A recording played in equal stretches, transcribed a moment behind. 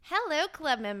Hello,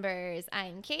 club members.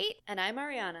 I'm Kate. And I'm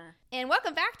Ariana. And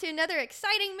welcome back to another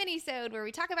exciting mini-sode where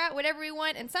we talk about whatever we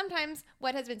want and sometimes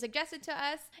what has been suggested to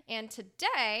us. And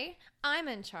today, I'm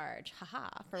in charge. Haha,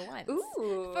 for once.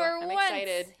 Ooh, I'm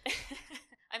excited.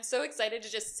 I'm so excited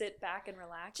to just sit back and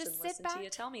relax and listen to you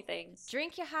tell me things.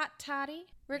 Drink your hot toddy.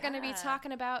 We're going to be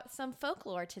talking about some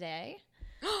folklore today.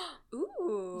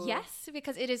 Ooh. Yes,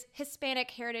 because it is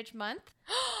Hispanic Heritage Month.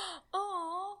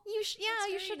 Oh, you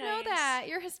should know that.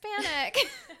 You're Hispanic.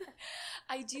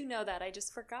 I do know that. I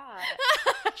just forgot.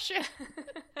 Sure.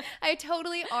 I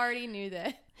totally already knew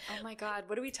that. Oh my God.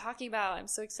 What are we talking about? I'm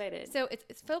so excited. So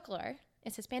it's folklore.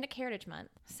 It's Hispanic Heritage Month.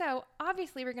 So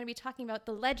obviously we're going to be talking about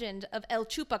the legend of El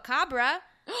Chupacabra.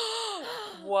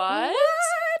 What?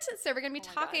 So we're going to be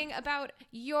talking about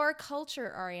your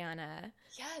culture, Ariana.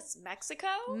 Yes, Mexico?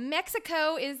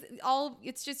 Mexico is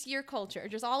it's just your culture,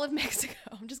 just all of Mexico.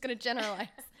 I'm just going to generalize.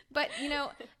 But,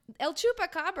 El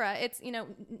Chupacabra,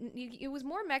 it was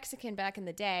more Mexican back in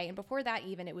the day. And before that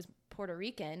even, it was Puerto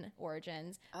Rican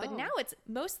origins. But now it's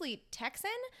mostly Texan.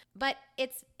 But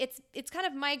it's kind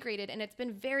of migrated, and it's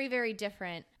been very, very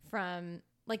different from...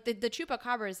 Like the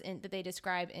chupacabras that they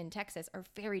describe in Texas are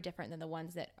very different than the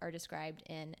ones that are described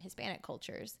in Hispanic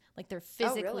cultures. Like they're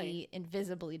physically and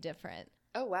visibly different.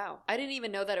 Oh, wow. I didn't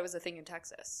even know that it was a thing in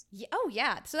Texas.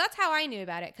 Yeah, so that's how I knew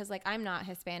about it, because like I'm not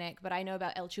Hispanic, but I know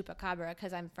about El Chupacabra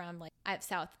because I'm from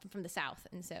from the South,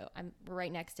 and so I'm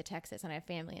right next to Texas, and I have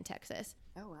family in Texas.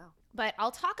 Oh, wow. But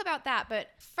I'll talk about that. But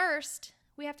first,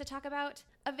 we have to talk about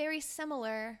a very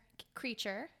similar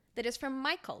creature that is from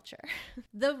my culture,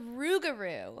 the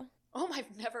Rougarou. Oh,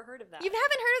 I've never heard of that. You haven't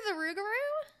heard of the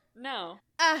Rougarou? No.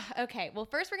 Okay. Well,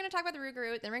 first we're going to talk about the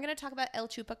Rougarou, then we're going to talk about El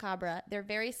Chupacabra. They're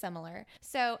very similar.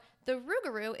 So the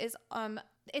Rougarou is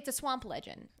it's a swamp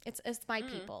legend. It's my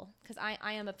people, because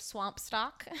I am a swamp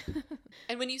stock.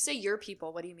 And when you say your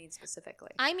people, what do you mean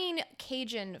specifically? I mean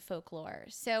Cajun folklore.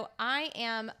 So I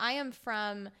am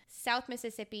from South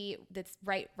Mississippi. That's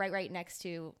right next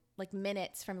to, like,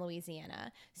 minutes from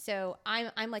Louisiana. So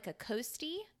I'm like a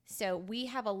coastie. So we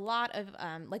have a lot of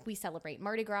we celebrate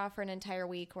Mardi Gras for an entire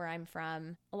week where I'm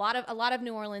from. A lot of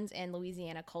New Orleans and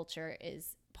Louisiana culture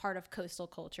is part of coastal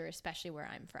culture, especially where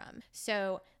I'm from.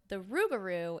 So the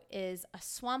Rougarou is a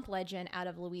swamp legend out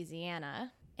of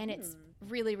Louisiana, and it's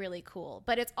really, really cool.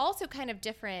 But it's also kind of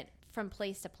different from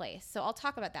place to place. So I'll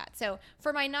talk about that. So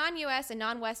for my non-US and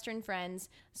non-Western friends,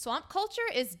 swamp culture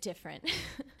is different.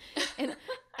 and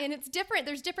it's different.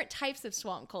 There's different types of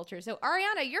swamp culture. So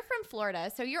Ariana, you're from Florida,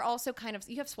 so you're also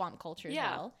you have swamp culture as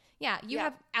well. Yeah, you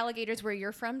have alligators where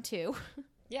you're from too.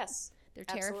 Yes. They're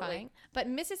terrifying. Absolutely. But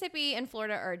Mississippi and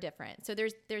Florida are different. So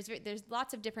there's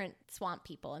lots of different swamp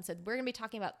people. And so we're going to be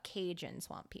talking about Cajun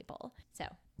swamp people. So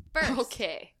first,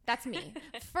 okay, that's me.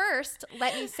 First,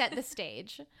 let me set the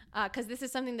stage, because this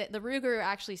is something that the Rougarou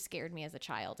actually scared me as a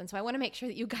child, and so I want to make sure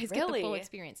that you guys get the full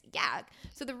experience. Yeah.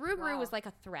 So the Rougarou was like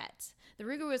a threat. The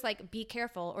Rougarou was like, be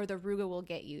careful, or the Rougarou will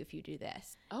get you if you do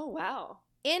this. Oh, wow.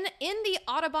 In the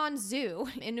Audubon Zoo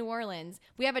in New Orleans,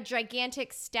 we have a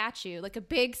gigantic statue, like a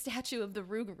big statue of the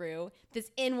Rougarou that's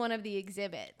in one of the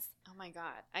exhibits. Oh my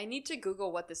God. I need to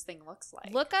Google what this thing looks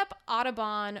like. Look up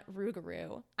Audubon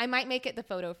Rougarou. I might make it the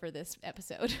photo for this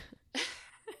episode.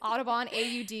 Audubon,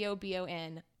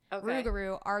 Audobon. Okay.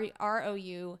 Rougarou,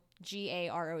 Rougarou.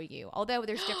 Although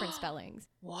there's different spellings.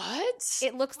 What?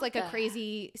 It looks like a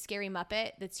crazy, scary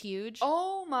Muppet that's huge.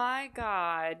 Oh my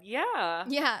God. Yeah.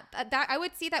 Yeah. That I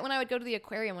would see that when I would go to the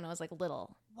aquarium when I was like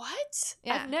little. What?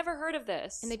 Yeah. I've never heard of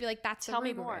this. And they'd be like, that's Tell the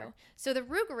me Rougarou. more. So the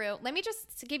Rougarou, let me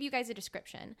just give you guys a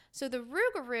description. So the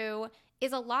Rougarou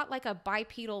is a lot like a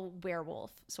bipedal werewolf,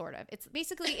 sort of. It's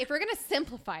basically, if we're going to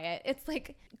simplify it, it's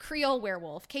like Creole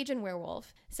werewolf, Cajun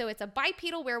werewolf. So it's a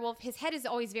bipedal werewolf. His head is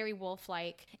always very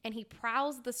wolf-like, and he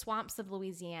prowls the swamps of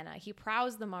Louisiana. He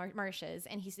prowls the marshes,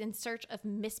 and he's in search of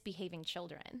misbehaving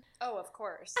children. Oh, of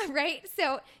course. Right?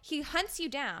 So he hunts you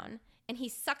down, and he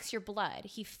sucks your blood.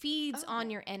 He feeds on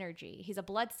your energy. He's a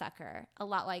bloodsucker, a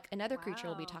lot like another creature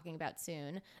we'll be talking about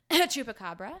soon,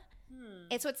 Chupacabra.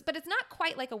 But it's not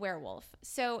quite like a werewolf.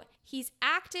 So he's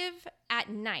active at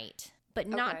night, but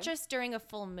not just during a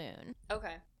full moon.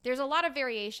 Okay. There's a lot of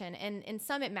variation, and in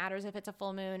some it matters if it's a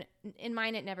full moon. In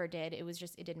mine, it never did. It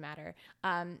didn't matter.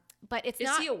 But it's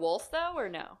not. Is he a wolf though, or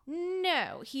no?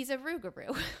 No, he's a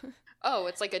Rougarou. Oh,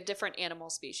 it's like a different animal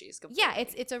species. Completely. Yeah,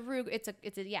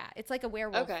 it's like a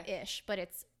werewolf-ish, but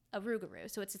it's a Rougarou.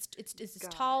 So it's this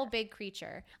tall, big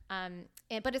creature.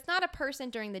 But it's not a person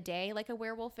during the day like a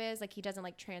werewolf is. Like, he doesn't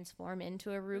like transform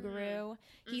into a Rougarou.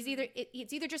 Mm-hmm.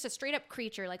 It's either just a straight up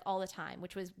creature like all the time,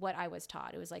 which was what I was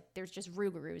taught. It was like there's just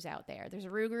Rougarous out there. There's a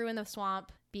Rougarou in the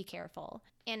swamp, be careful.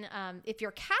 And if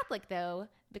you're Catholic, though,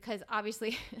 because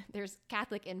obviously there's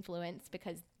Catholic influence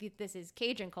because this is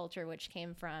Cajun culture, which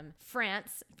came from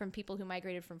France, from people who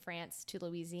migrated from France to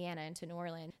Louisiana and to New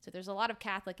Orleans. So there's a lot of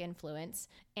Catholic influence.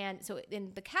 And so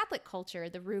in the Catholic culture,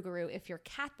 the Rougarou, if you're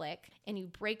Catholic and you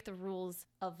break the rules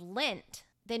of Lent,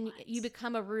 then you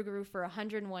become a Rougarou for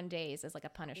 101 days as like a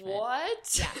punishment.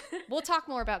 What? Yeah. We'll talk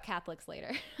more about Catholics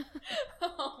later.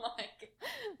 Oh my God.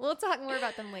 We'll talk more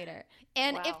about them later.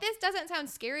 And if this doesn't sound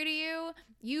scary to you,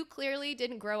 you clearly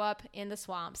didn't grow up in the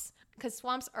swamps because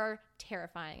swamps are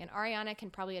terrifying. And Ariana can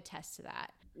probably attest to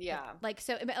that. Yeah. Like,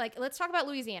 let's talk about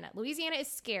Louisiana. Louisiana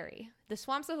is scary. The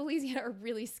swamps of Louisiana are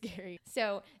really scary.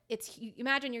 So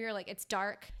imagine you're like, it's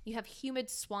dark. You have humid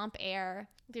swamp air.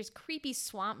 There's creepy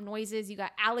swamp noises. You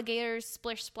got alligators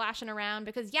splashing around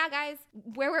because, yeah, guys,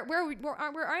 where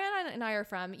Ariana and I are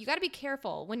from, you got to be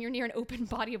careful when you're near an open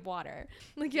body of water.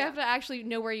 Like, you have to actually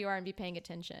know where you are and be paying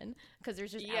attention because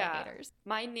there's just alligators.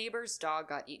 My neighbor's dog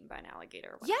got eaten by an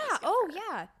alligator. Yeah.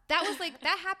 That was like,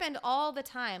 that happened all the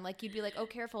time. Like, you'd be like, oh,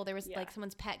 careful. There was like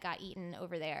someone's pet got eaten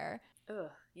over there. Ugh,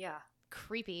 yeah.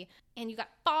 Creepy. And you got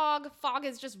fog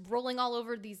is just rolling all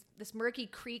over this murky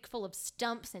creek full of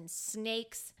stumps and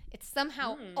snakes. It's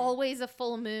somehow always a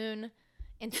full moon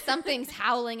and something's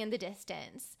howling in the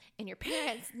distance and your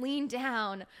parents lean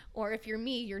down, or if you're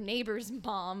me, your neighbor's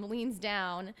mom leans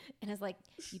down and is like,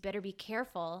 you better be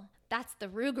careful, that's the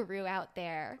Rougarou out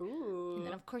there. Ooh. And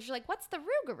then of course you're like, what's the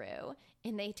Rougarou?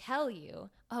 And they tell you,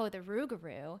 oh, the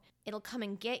Rougarou, it'll come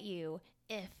and get you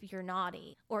if you're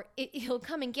naughty, or he'll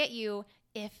come and get you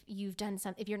if you've done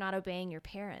something, if you're not obeying your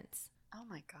parents. Oh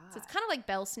my God. So it's kind of like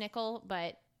Belsnickel,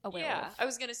 but a werewolf. Yeah, I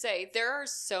was going to say, there are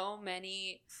so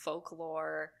many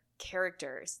folklore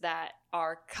characters that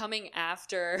are coming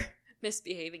after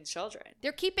misbehaving children.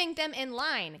 They're keeping them in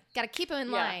line. Got to keep them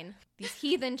in line. These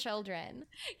heathen children.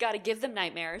 Got to give them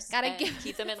nightmares. Got to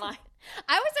keep them in line.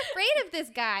 I was afraid of this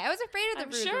guy. I was afraid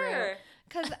of the Rougarou. Sure.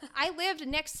 Because I lived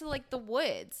next to like the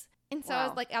woods. And so I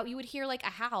was like, you would hear like a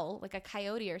howl, like a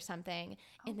coyote or something.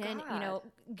 And then,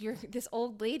 this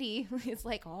old lady is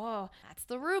like, oh, that's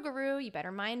the Rougarou. You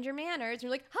better mind your manners. And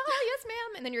you're like, oh, yes,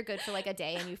 ma'am. And then you're good for like a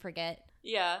day and you forget.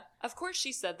 Yeah, of course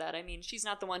she said that. I mean, she's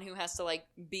not the one who has to like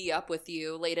be up with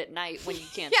you late at night when you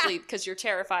can't sleep because you're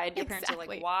terrified. Your parents are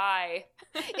like, why?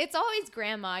 It's always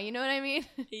grandma. You know what I mean?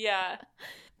 Yeah.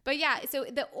 But yeah, so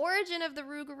the origin of the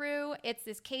Rougarou, it's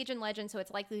this Cajun legend, so it's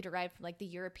likely derived from like the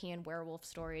European werewolf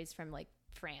stories from like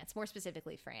France, more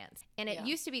specifically France. And it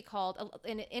used to be called,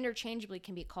 and it interchangeably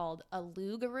can be called a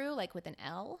loup-garou, like with an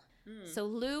L. So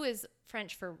loup is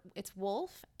French for it's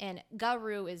wolf, and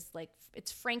garou is like,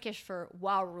 it's Frankish for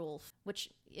werewolf, which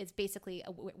is basically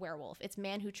a werewolf. It's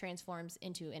man who transforms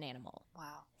into an animal.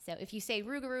 Wow. So if you say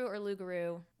Rougarou or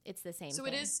loup-garou, it's the same thing. So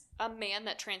it is a man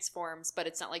that transforms, but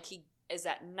it's not like he is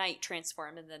at night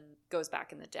transformed and then goes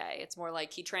back in the day. It's more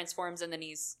like he transforms and then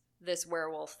he's this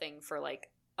werewolf thing for like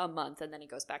a month and then he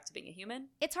goes back to being a human.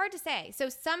 It's hard to say. So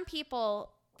some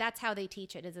people, that's how they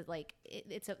teach it. Is it like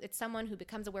it's someone who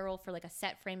becomes a werewolf for like a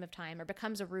set frame of time, or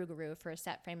becomes a Rougarou for a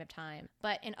set frame of time.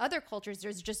 But in other cultures,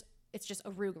 it's just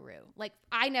a Rougarou. Like,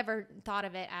 I never thought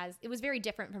of it as, it was very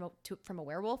different from a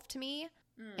werewolf to me.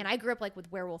 And I grew up like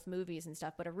with werewolf movies and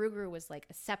stuff, but a Rougarou was like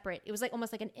a separate, it was like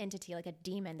almost like an entity, like a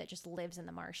demon that just lives in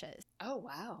the marshes. Oh,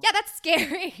 wow. Yeah, that's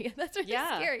scary. That's really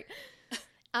scary.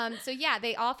 So yeah,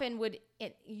 they often would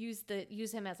use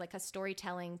him as like a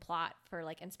storytelling plot for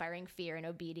like inspiring fear and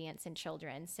obedience in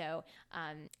children. So,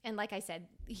 and like I said,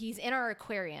 he's in our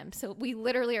aquarium. So we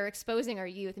literally are exposing our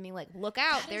youth and being like, look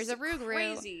out, there's a Rougarou.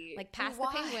 Crazy. Like, past the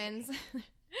penguins.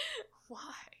 Why?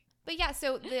 But yeah,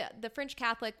 so the French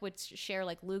Catholic would share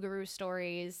like Loup-garou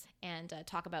stories and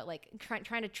talk about like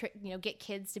trying to get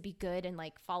kids to be good and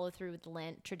like follow through with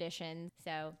Lent tradition.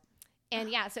 So, and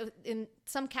yeah, so in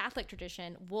some Catholic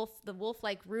tradition, the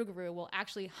wolf-like Rougarou will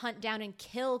actually hunt down and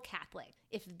kill Catholics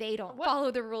if they don't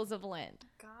follow the rules of Lent.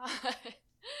 God,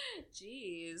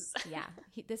 jeez. Yeah,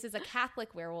 this is a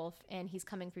Catholic werewolf, and he's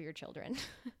coming for your children.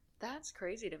 That's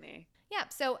crazy to me. Yeah,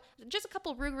 so just a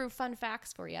couple Rougarou fun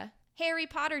facts for you. Harry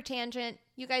Potter tangent.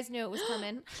 You guys knew it was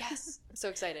coming. Yes. I'm so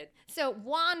excited. So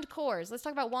wand cores. Let's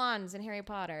talk about wands in Harry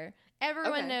Potter.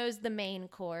 Everyone knows the main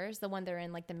cores, the one that are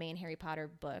in like the main Harry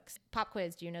Potter books. Pop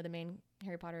quiz. Do you know the main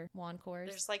Harry Potter wand cores?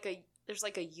 There's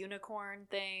like a unicorn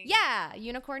thing. Yeah.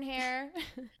 Unicorn hair.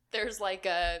 There's like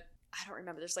I don't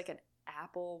remember. There's like an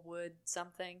apple wood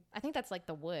something. I think that's like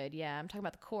the wood. Yeah. I'm talking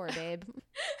about the core, babe.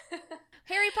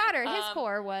 Harry Potter. His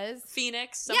core was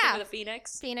Phoenix. Something with a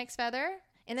phoenix. Phoenix feather.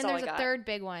 And then there's a third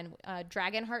big one,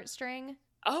 dragon heartstring.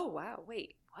 Oh, wow.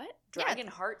 Wait. What? Dragon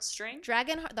heartstring?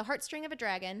 The heartstring of a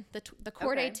dragon, the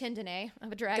chordae tendineae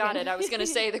of a dragon. Got it. I was going to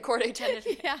say the chordae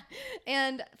tendineae. Yeah.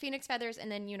 And phoenix feathers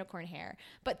and then unicorn hair.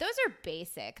 But those are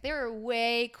basic. There are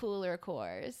way cooler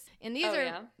cores. And these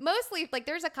are mostly, like,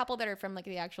 there's a couple that are from, like,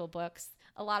 the actual books.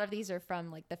 A lot of these are from,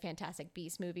 like, the Fantastic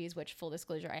Beasts movies, which, full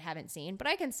disclosure, I haven't seen. But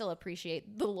I can still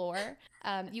appreciate the lore.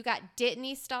 You got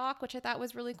Dittany stalk, which I thought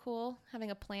was really cool, having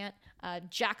a plant.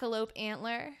 Jackalope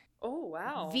antler. Oh,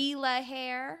 wow. Vela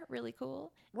hair, really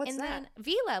cool. What's that?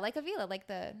 Then Vela, like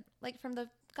from the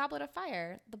Goblet of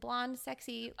Fire, the blonde,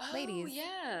 sexy ladies. Oh,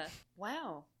 yeah.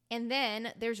 Wow. And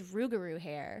then there's Rougarou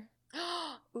hair.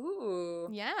 Ooh.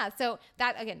 Yeah, so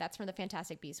that's from the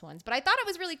Fantastic Beasts ones. But I thought it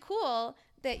was really cool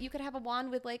that you could have a wand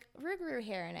with, like, Rougarou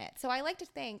hair in it. So I like to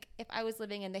think if I was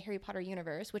living in the Harry Potter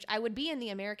universe, which I would be in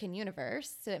the American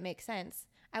universe, so it makes sense,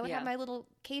 I would have my little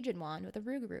Cajun wand with a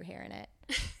Rougarou hair in it.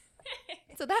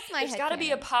 So that's my There's got to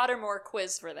be a Pottermore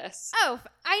quiz for this. Oh,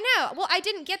 I know. Well, I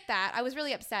didn't get that. I was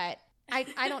really upset.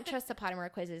 I don't trust the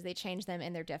Pottermore quizzes. They change them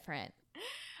and they're different.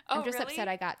 I'm just upset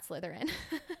I got Slytherin.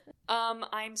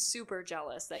 I'm super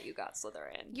jealous that you got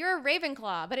Slytherin. You're a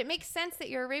Ravenclaw, but it makes sense that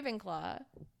you're a Ravenclaw.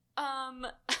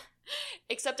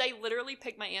 Except I literally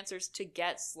picked my answers to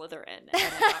get Slytherin and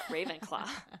I got Ravenclaw.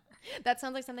 That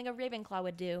sounds like something a Ravenclaw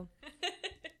would do.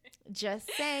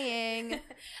 Just saying.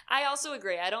 I also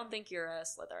agree. I don't think you're a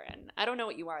Slytherin. I don't know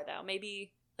what you are, though.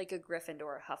 Maybe like a Gryffindor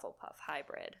or a Hufflepuff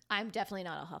hybrid. I'm definitely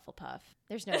not a Hufflepuff.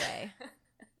 There's no way.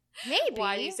 Maybe.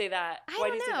 Why do you say that? I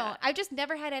don't know. I've just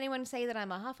never had anyone say that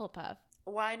I'm a Hufflepuff.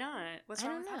 Why not? What's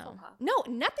wrong with Hufflepuff? No,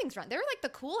 nothing's wrong. They're like the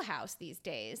cool house these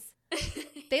days.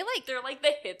 They're like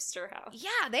the hipster house.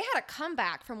 Yeah, they had a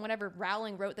comeback from whenever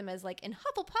Rowling wrote them as, like, and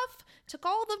Hufflepuff took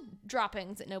all the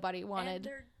droppings that nobody wanted. And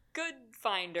they're good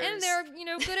finders. And they're,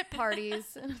 good at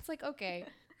parties. And it's like, okay.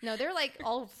 No, they're, like,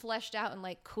 all fleshed out and,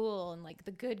 like, cool and, like,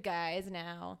 the good guys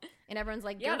now. And everyone's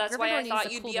like, yeah, that's why I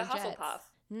thought you'd be a Hufflepuff.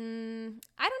 I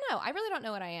don't know. I really don't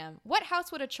know what I am. What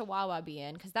house would a Chihuahua be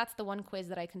in? Because that's the one quiz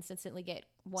that I consistently get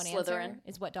one Slytherin. Answer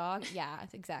is what dog? Yeah,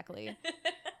 exactly.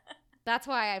 That's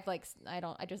why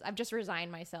I've just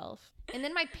resigned myself. And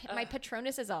then my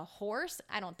Patronus is a horse.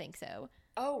 I don't think so.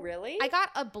 Oh, really? I got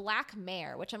a black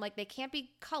mare, which I'm like, they can't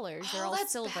be colors. They're all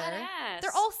silver. Badass.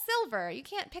 They're all silver. You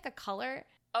can't pick a color.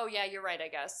 Oh, yeah, you're right, I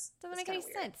guess. Doesn't make any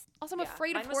sense. Also, I'm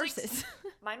afraid of horses.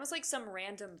 Mine was like some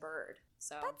random bird.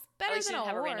 So that's better than a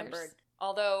horse. A random bird.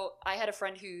 Although I had a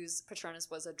friend whose Patronus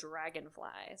was a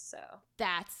dragonfly, so.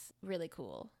 That's really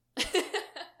cool.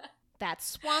 That's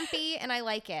swampy, and I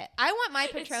like it. I want my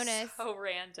Patronus so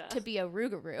random. To be a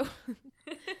Rougarou.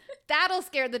 That'll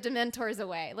scare the Dementors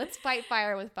away. Let's fight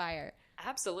fire with fire.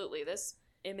 Absolutely. This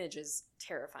image is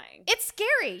terrifying. It's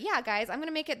scary. Yeah, guys. I'm going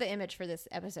to make it the image for this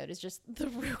episode is just the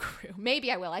Rougarou.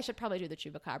 Maybe I will. I should probably do the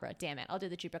Chupacabra. Damn it. I'll do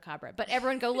the Chupacabra. But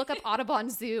everyone go look up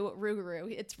Audubon Zoo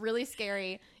Rougarou. It's really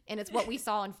scary, and it's what we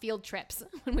saw on field trips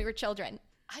when we were children.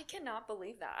 I cannot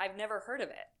believe that. I've never heard of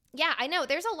it. Yeah, I know.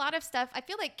 There's a lot of stuff. I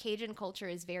feel like Cajun culture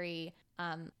is very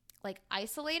like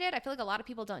isolated. I feel like a lot of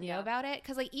people don't know about it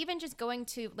because, like, even just going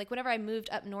to, like, whenever I moved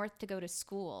up north to go to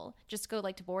school, just go,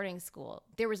 like, to boarding school,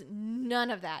 there was none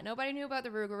of that. Nobody knew about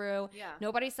the Rougarou. Yeah.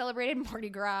 Nobody celebrated Mardi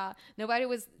Gras. Nobody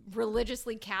was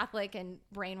religiously Catholic and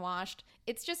brainwashed.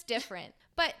 It's just different.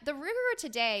 But the Rougarou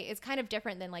today is kind of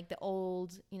different than, like, the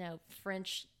old,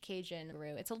 French Cajun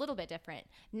Rougarou. It's a little bit different.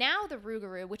 Now the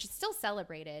Rougarou, which is still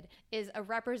celebrated, is a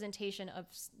representation of,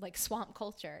 like, swamp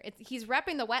culture. He's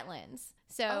repping the wetlands.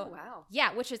 So, wow.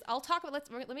 Yeah, which is, I'll talk about,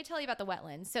 let me tell you about the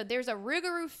wetlands. So there's a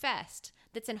Rougarou Fest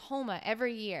that's in Homa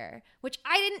every year, which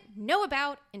I didn't know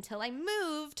about until I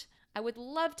moved. I would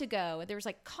love to go. There's,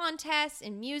 like, contests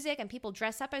and music and people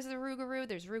dress up as the Rougarou.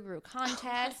 There's Rougarou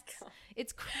contests. Oh,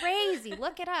 it's crazy.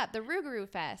 Look it up, the Rougarou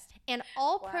Fest. And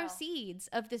all proceeds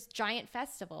of this giant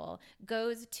festival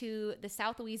goes to the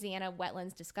South Louisiana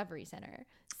Wetlands Discovery Center.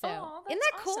 So, isn't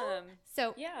that cool? Awesome.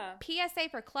 So, yeah. PSA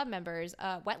for club members,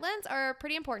 wetlands are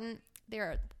pretty important.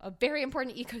 They're a very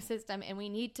important ecosystem, and we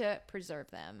need to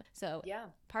preserve them. So,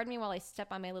 pardon me while I step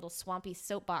on my little swampy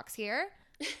soapbox here.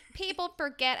 People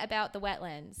forget about the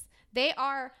wetlands. They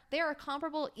are a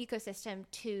comparable ecosystem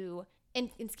to,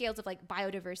 in scales of, like,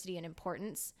 biodiversity and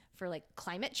importance for, like,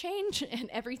 climate change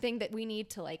and everything that we need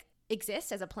to, like,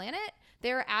 exist as a planet.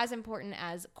 They're as important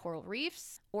as coral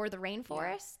reefs or the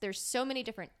rainforests. There's so many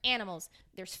different animals.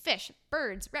 There's fish,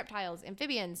 birds, reptiles,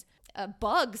 amphibians,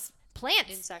 bugs,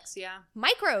 plants, insects,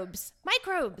 microbes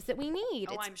that we need.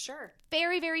 Oh, I'm sure.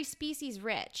 Very, very species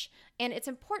rich. And it's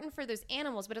important for those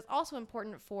animals, but it's also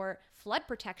important for flood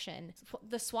protection.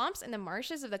 The swamps and the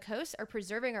marshes of the coast are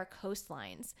preserving our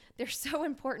coastlines. They're so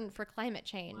important for climate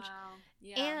change. Wow.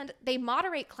 Yeah. And they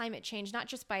moderate climate change, not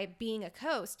just by being a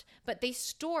coast, but they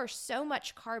store so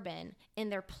much carbon in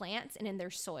their plants and in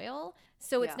their soil.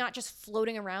 So it's not just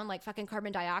floating around like fucking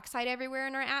carbon dioxide everywhere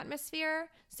in our atmosphere.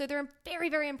 So they're very,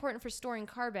 very important for storing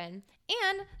carbon.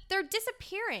 And they're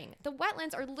disappearing. The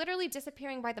wetlands are literally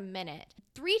disappearing by the minute,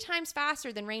 3 times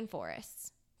faster than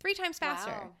rainforests. 3 times faster.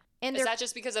 Wow. And is that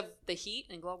just because of the heat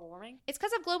and global warming? It's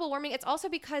because of global warming. It's also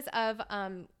because of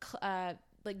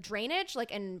like drainage,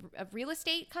 like in real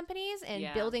estate companies and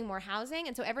building more housing.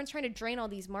 And so everyone's trying to drain all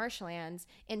these marshlands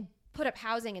and put up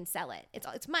housing and sell it.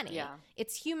 It's money. Yeah.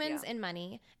 It's humans and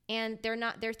money. And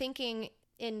they're thinking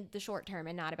in the short term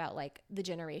and not about like the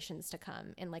generations to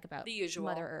come and like about the usual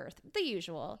Mother Earth, the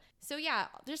usual. So yeah,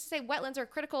 just to say wetlands are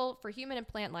critical for human and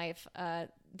plant life.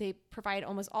 They provide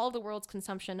almost all of the world's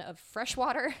consumption of fresh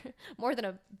water. More than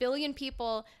 1 billion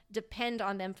people depend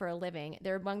on them for a living.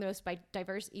 They're among the most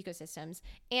diverse ecosystems.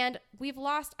 And we've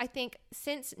lost, I think,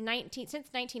 since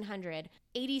 1900,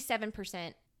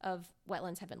 87% of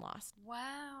wetlands have been lost.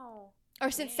 Wow.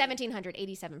 Or since 1700,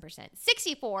 87%.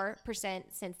 64%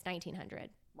 since 1900.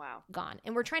 Wow. Gone.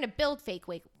 And we're trying to build fake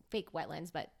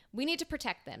wetlands, but we need to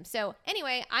protect them. So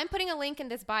anyway, I'm putting a link in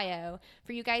this bio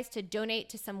for you guys to donate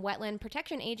to some wetland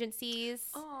protection agencies.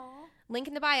 Aww. Link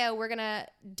in the bio. We're going to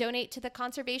donate to the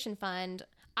conservation fund.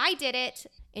 I did it,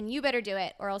 and you better do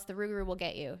it, or else the Rougarou will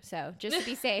get you. So just to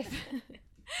be safe.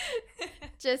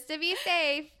 Just to be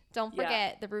safe. Don't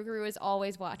forget, the Rougarou is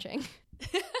always watching.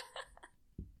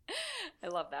 I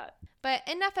love that. But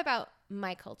enough about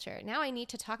my culture. Now I need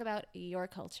to talk about your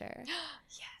culture.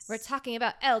 Yes. We're talking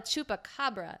about El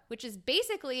Chupacabra, which is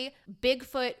basically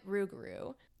Bigfoot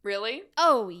Rougarou. Really?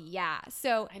 Oh, yeah.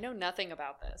 So I know nothing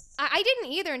about this. I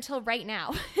didn't either until right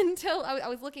now, until I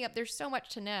was looking up. There's so much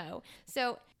to know.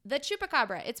 So the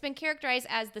Chupacabra, it's been characterized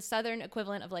as the southern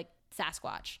equivalent of like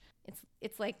Sasquatch.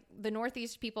 It's like the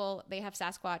Northeast people, they have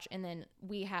Sasquatch, and then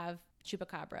we have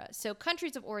Chupacabra. So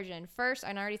countries of origin, first,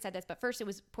 I already said this, but first it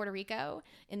was Puerto Rico,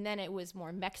 and then it was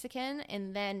more Mexican,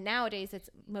 and then nowadays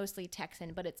it's mostly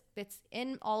Texan, but it's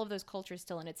in all of those cultures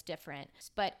still, and it's different.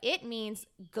 But it means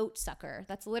goat sucker.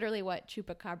 That's literally what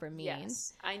Chupacabra means.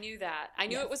 Yes, I knew that. I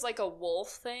knew it was like a wolf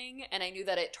thing, and I knew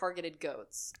that it targeted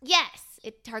goats. Yes,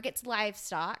 it targets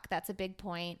livestock. That's a big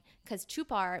point, because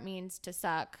chupar means to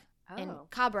suck, and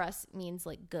cabras means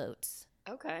like goats.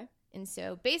 Okay. And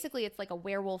so basically it's like a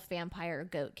werewolf vampire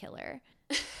goat killer.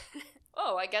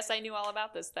 Oh, I guess I knew all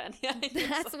about this then.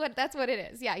 That's what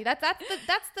it is. Yeah,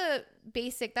 that's the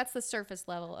basic, that's the surface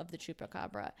level of the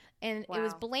Chupacabra. And it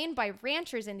was blamed by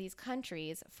ranchers in these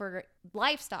countries for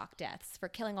livestock deaths, for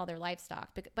killing all their livestock.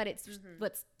 But it's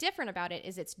what's different about it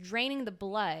is it's draining the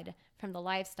blood from the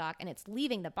livestock and it's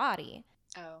leaving the body.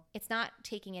 Oh. It's not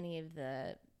taking any of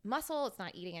the muscle, it's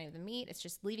not eating any of the meat, it's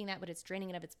just leaving that, but it's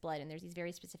draining it of its blood, and there's these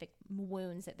very specific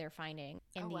wounds that they're finding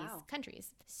in these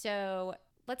countries. So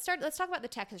let's talk about the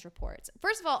Texas reports.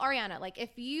 First of all, Ariana, like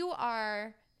if you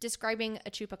are describing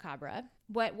a Chupacabra,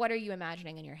 what are you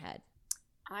imagining in your head?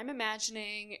 I'm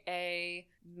imagining a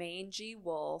mangy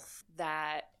wolf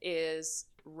that is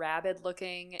rabid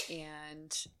looking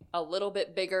and a little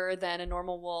bit bigger than a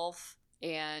normal wolf,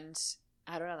 and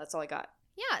I don't know, that's all I got.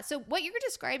 Yeah, so what you're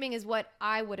describing is what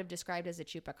I would have described as a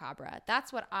Chupacabra.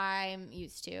 That's what I'm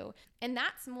used to. And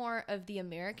that's more of the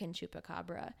American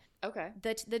Chupacabra. Okay.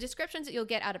 The descriptions that you'll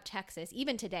get out of Texas,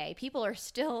 even today, people are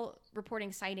still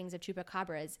reporting sightings of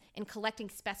Chupacabras and collecting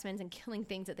specimens and killing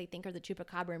things that they think are the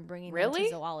Chupacabra and bringing them to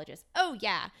zoologists. Oh,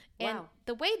 yeah. And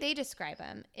the way they describe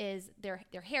them is they're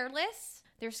hairless.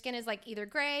 Their skin is like either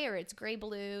gray or it's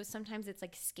gray-blue. Sometimes it's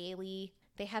like scaly.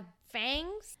 They have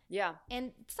fangs. Yeah.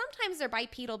 And sometimes they're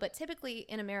bipedal, but typically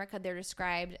in America they're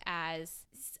described as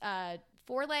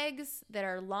forelegs that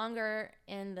are longer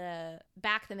in the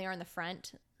back than they are in the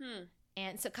front.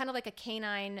 And so kind of like a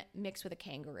canine mixed with a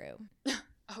kangaroo.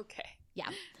 Okay. Yeah.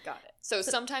 Got it. So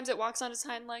sometimes it walks on its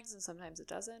hind legs and sometimes it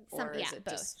doesn't? Or is it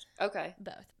both. Just... Okay.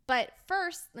 Both. But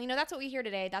first, that's what we hear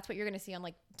today. That's what you're going to see on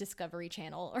like Discovery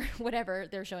Channel or whatever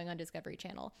they're showing on Discovery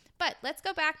Channel. But let's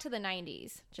go back to the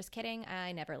 90s. Just kidding.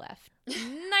 I never left.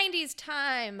 90s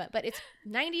time. But it's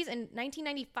 90s and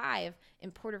 1995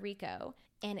 in Puerto Rico.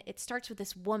 And it starts with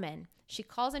this woman. She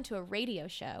calls into a radio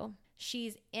show.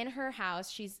 She's in her house.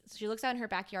 She looks out in her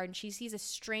backyard and she sees a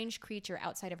strange creature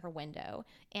outside of her window.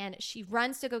 And she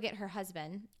runs to go get her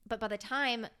husband. But by the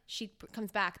time she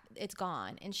comes back, it's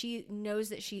gone. And she knows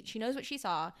that she knows what she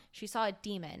saw. She saw a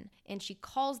demon. And she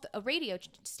calls a radio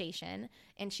station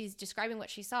and she's describing what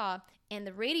she saw. And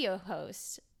the radio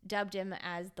host dubbed him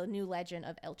as the new legend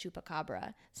of El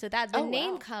Chupacabra. So that the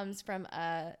name comes from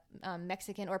a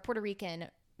Mexican or Puerto Rican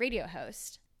radio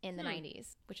host. in the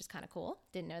 90s, which is kind of cool.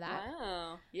 Didn't know that.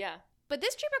 Wow. Yeah. But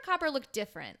this Chupacabra looked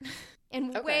different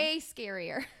and way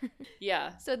scarier.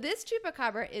 Yeah. So this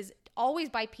Chupacabra is always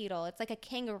bipedal. It's like a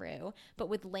kangaroo, but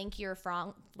with lankier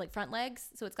front legs.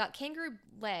 So it's got kangaroo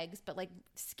legs, but like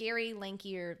scary,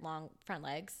 lankier, long front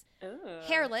legs. Ooh.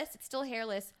 Hairless. It's still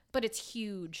hairless, but it's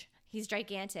huge. He's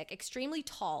gigantic, extremely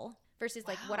tall. Versus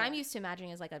like what I'm used to imagining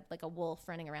is like a wolf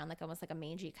running around, like almost like a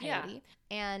mangy coyote. Yeah.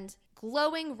 And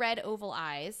glowing red oval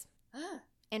eyes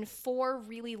and 4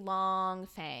 really long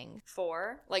fangs.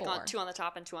 4? Like 4. 2 on the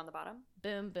top and 2 on the bottom?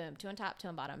 Boom, boom. 2 on top, 2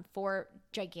 on bottom. 4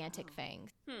 gigantic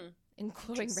fangs. And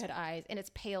glowing red eyes. And it's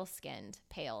pale skinned.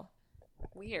 Pale.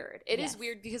 Weird. It is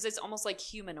weird because it's almost like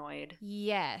humanoid.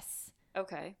 Yes.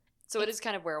 Okay. So it is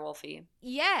kind of werewolfy.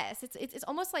 Yes. It's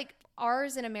almost like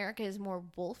ours in America is more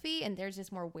wolfy and theirs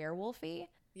is more werewolfy.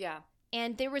 Yeah.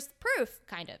 And there was proof,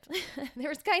 kind of. There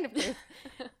was kind of proof.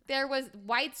 There was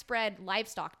widespread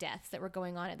livestock deaths that were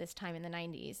going on at this time in the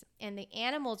 90s. And the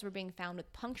animals were being found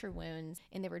with puncture wounds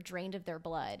and they were drained of their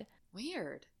blood.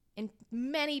 Weird. And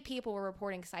many people were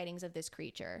reporting sightings of this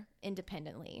creature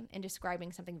independently and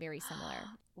describing something very similar.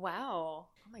 Wow.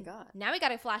 Oh my God. Now we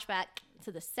got a flashback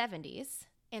to the 70s.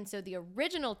 And so the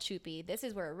original Chupi, this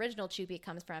is where original Chupi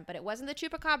comes from, but it wasn't the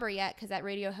Chupacabra yet because that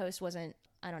radio host wasn't,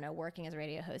 I don't know, working as a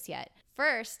radio host yet.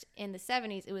 First, in the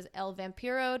 70s, it was El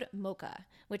Vampiro de Mocha,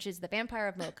 which is the vampire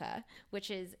of Mocha,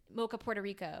 which is Mocha, Puerto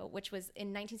Rico, which was in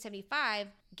 1975.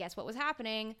 Guess what was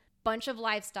happening? Bunch of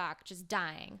livestock just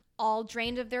dying, all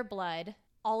drained of their blood.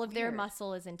 All of their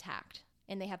muscle is intact,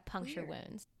 and they have puncture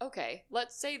wounds. Okay,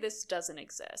 let's say this doesn't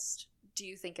exist. Do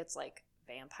you think it's like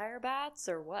vampire bats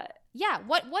or what? Yeah,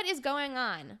 what is going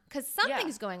on? Because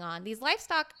something's going on. These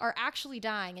livestock are actually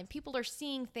dying and people are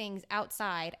seeing things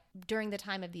outside during the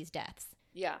time of these deaths.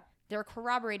 Yeah. There are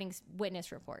corroborating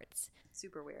witness reports.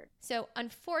 Super weird. So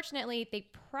unfortunately, they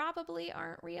probably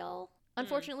aren't real.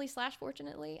 Unfortunately /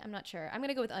 fortunately, I'm not sure. I'm going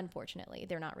to go with unfortunately.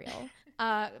 They're not real.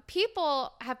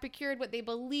 People have procured what they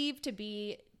believe to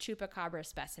be Chupacabra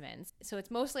specimens. So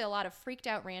it's mostly a lot of freaked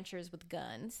out ranchers with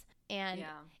guns. And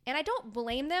I don't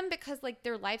blame them because like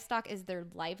their livestock is their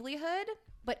livelihood,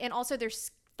 and also they're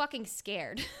fucking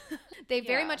scared. They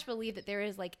very much believe that there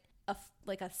is like a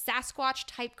Sasquatch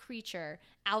type creature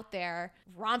out there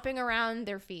romping around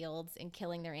their fields and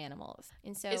killing their animals.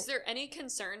 And so, is there any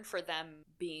concern for them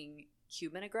being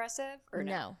human aggressive or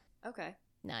no? Okay,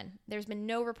 none. There's been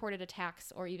no reported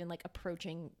attacks or even like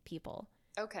approaching people.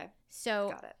 Okay.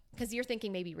 So, got it. Because you're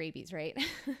thinking maybe rabies, right?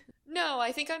 No,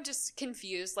 I think I'm just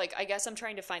confused. Like, I guess I'm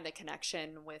trying to find the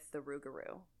connection with the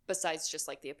Rougarou, besides just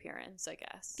like the appearance, I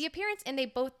guess. The appearance, and they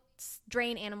both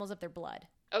drain animals of their blood.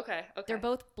 Okay. They're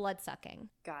both blood sucking.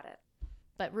 Got it.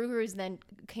 But Rougarous then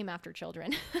came after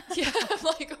children. Yeah, I'm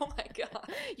like, oh my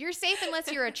God. You're safe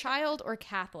unless you're a child or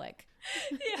Catholic.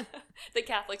 Yeah. The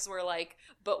Catholics were like,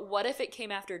 but what if it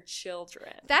came after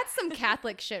children? That's some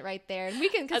Catholic shit right there. And we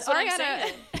can, because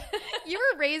Ariana, you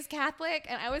were raised Catholic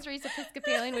and I was raised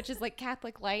Episcopalian, which is like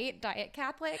Catholic light, diet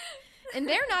Catholic. And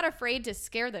they're not afraid to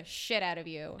scare the shit out of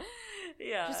you.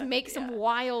 Yeah. Just make some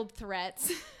wild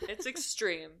threats. It's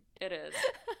extreme. It is.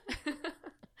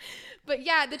 But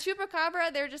yeah, the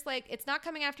Chupacabra, they're just like, it's not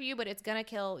coming after you, but it's going to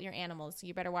kill your animals. So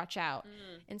you better watch out.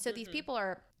 And so these people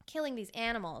are killing these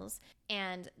animals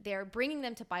and they're bringing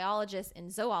them to biologists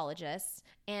and zoologists.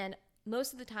 And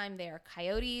most of the time they're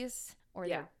coyotes or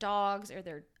they're dogs or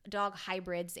they're dog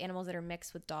hybrids, animals that are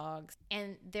mixed with dogs.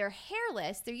 And they're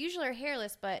hairless. They usually are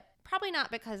hairless, but probably not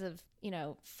because of,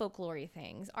 folklore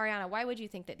things. Ariana, why would you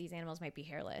think that these animals might be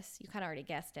hairless? You kind of already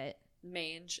guessed it.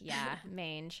 Mange. Yeah,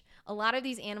 mange. A lot of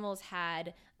these animals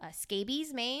had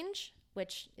scabies mange,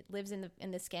 which it lives in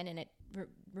the skin and it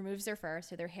removes their fur,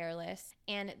 so they're hairless.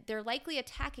 And they're likely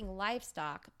attacking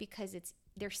livestock because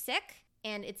they're sick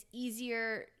and it's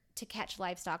easier to catch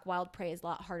livestock. Wild prey is a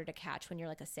lot harder to catch when you're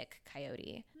like a sick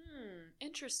coyote.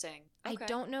 Interesting. Okay. I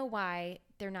don't know why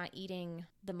they're not eating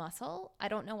the muscle. I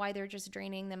don't know why they're just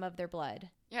draining them of their blood.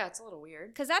 Yeah, it's a little weird.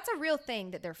 Because that's a real thing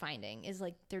that they're finding is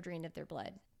like they're drained of their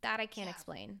blood. That I can't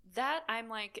explain. That I'm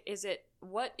like,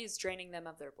 what is draining them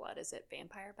of their blood? Is it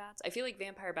vampire bats? I feel like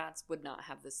vampire bats would not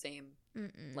have the same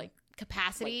like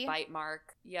capacity, like bite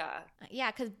mark. Yeah.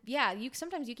 Yeah, because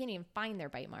sometimes you can't even find their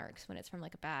bite marks when it's from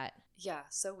like a bat. Yeah,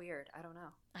 so weird. I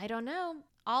don't know.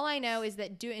 All I know is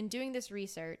that in doing this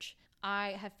research,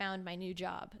 I have found my new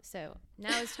job. So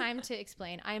now it's time to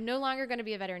explain. I am no longer going to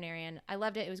be a veterinarian. I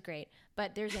loved it. It was great.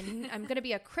 But I'm going to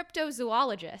be a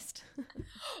cryptozoologist.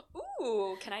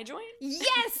 Ooh, can I join?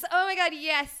 Yes. Oh my God.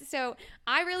 Yes. So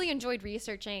I really enjoyed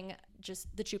researching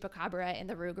just the Chupacabra and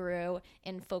the Rougarou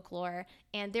in folklore.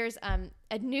 And there's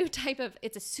a new type of,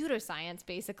 it's a pseudoscience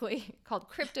basically called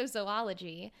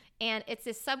cryptozoology. And it's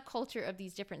this subculture of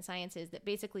these different sciences that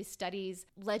basically studies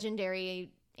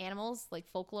legendary animals, like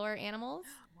folklore animals.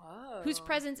 Whoa. Whose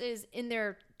presence is, in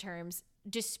their terms,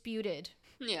 disputed.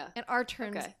 Yeah. In our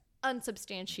terms,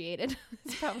 unsubstantiated.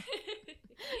 It's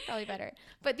probably better.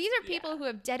 But these are people who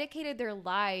have dedicated their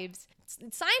lives,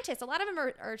 scientists, a lot of them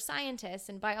are scientists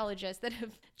and biologists that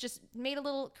have just made a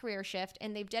little career shift,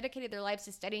 and they've dedicated their lives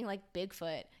to studying like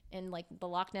Bigfoot and like the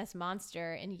Loch Ness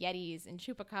Monster and Yetis and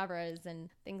Chupacabras and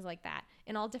things like that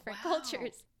in all different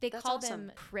cultures. They call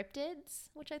them cryptids,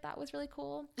 which I thought was really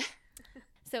cool.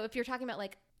 So if you're talking about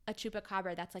like a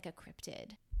Chupacabra, that's like a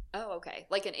cryptid. Oh, okay.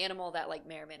 Like an animal that like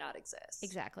may or may not exist.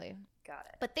 Exactly. Got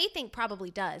it. But they think probably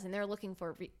does, and they're looking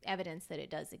for evidence that it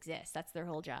does exist. That's their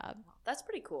whole job. That's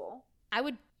pretty cool. I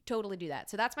would totally do that.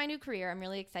 So that's my new career. I'm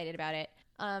really excited about it.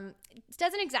 It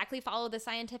doesn't exactly follow the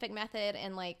scientific method,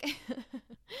 and like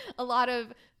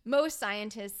most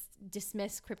scientists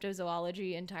dismiss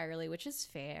cryptozoology entirely, which is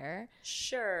fair.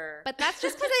 Sure. But that's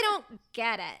just because they don't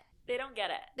get it. They don't get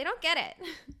it. They don't get it.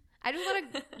 I just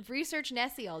want to research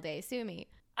Nessie all day. Sue me.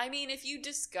 I mean, if you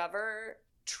discover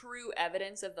true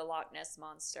evidence of the Loch Ness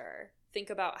Monster,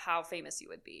 think about how famous you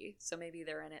would be. So maybe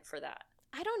they're in it for that.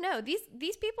 I don't know.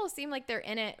 These people seem like they're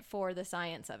in it for the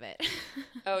science of it.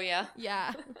 Oh, yeah?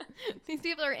 Yeah. These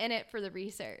people are in it for the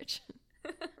research.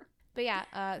 But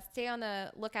yeah, stay on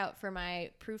the lookout for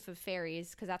my proof of fairies,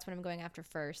 because that's what I'm going after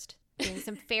first. Doing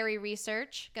some fairy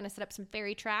research. Going to set up some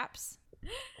fairy traps.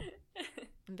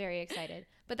 I'm very excited.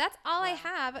 But that's all I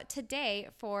have today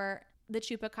for the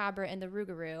Chupacabra and the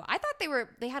Rougarou. I thought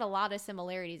they had a lot of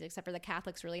similarities, except for the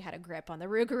Catholics really had a grip on the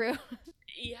Rougarou.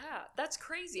 Yeah, that's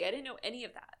crazy. I didn't know any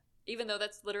of that, even though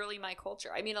that's literally my culture.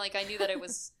 I mean, like I knew that it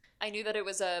was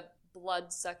a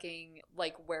blood-sucking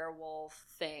like werewolf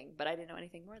thing, but I didn't know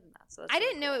anything more than that. So that's I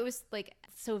didn't know it was like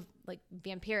so like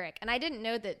vampiric, and I didn't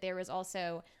know that there was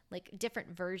also like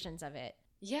different versions of it.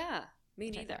 Yeah, me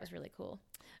neither. That was really cool.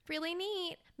 Really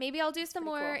neat. Maybe I'll do some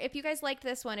more. Cool. If you guys liked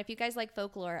this one, if you guys like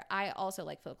folklore, I also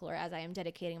like folklore, as I am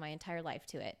dedicating my entire life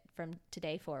to it from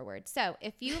today forward. So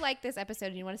if you like this episode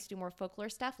and you want us to do more folklore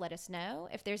stuff, let us know.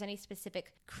 If there's any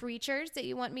specific creatures that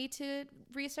you want me to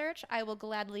research, I will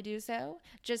gladly do so.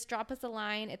 Just drop us a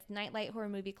line. It's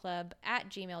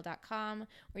nightlighthorrormovieclub@gmail.com,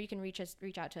 or you can reach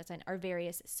out to us on our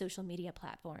various social media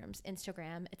platforms,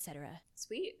 Instagram, etc.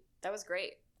 Sweet. That was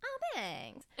great. Oh,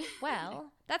 thanks.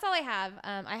 Well, that's all I have.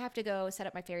 I have to go set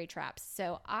up my fairy traps.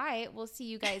 So I will see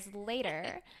you guys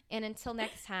later. And until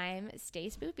next time,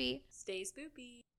 stay spoopy. Stay spoopy.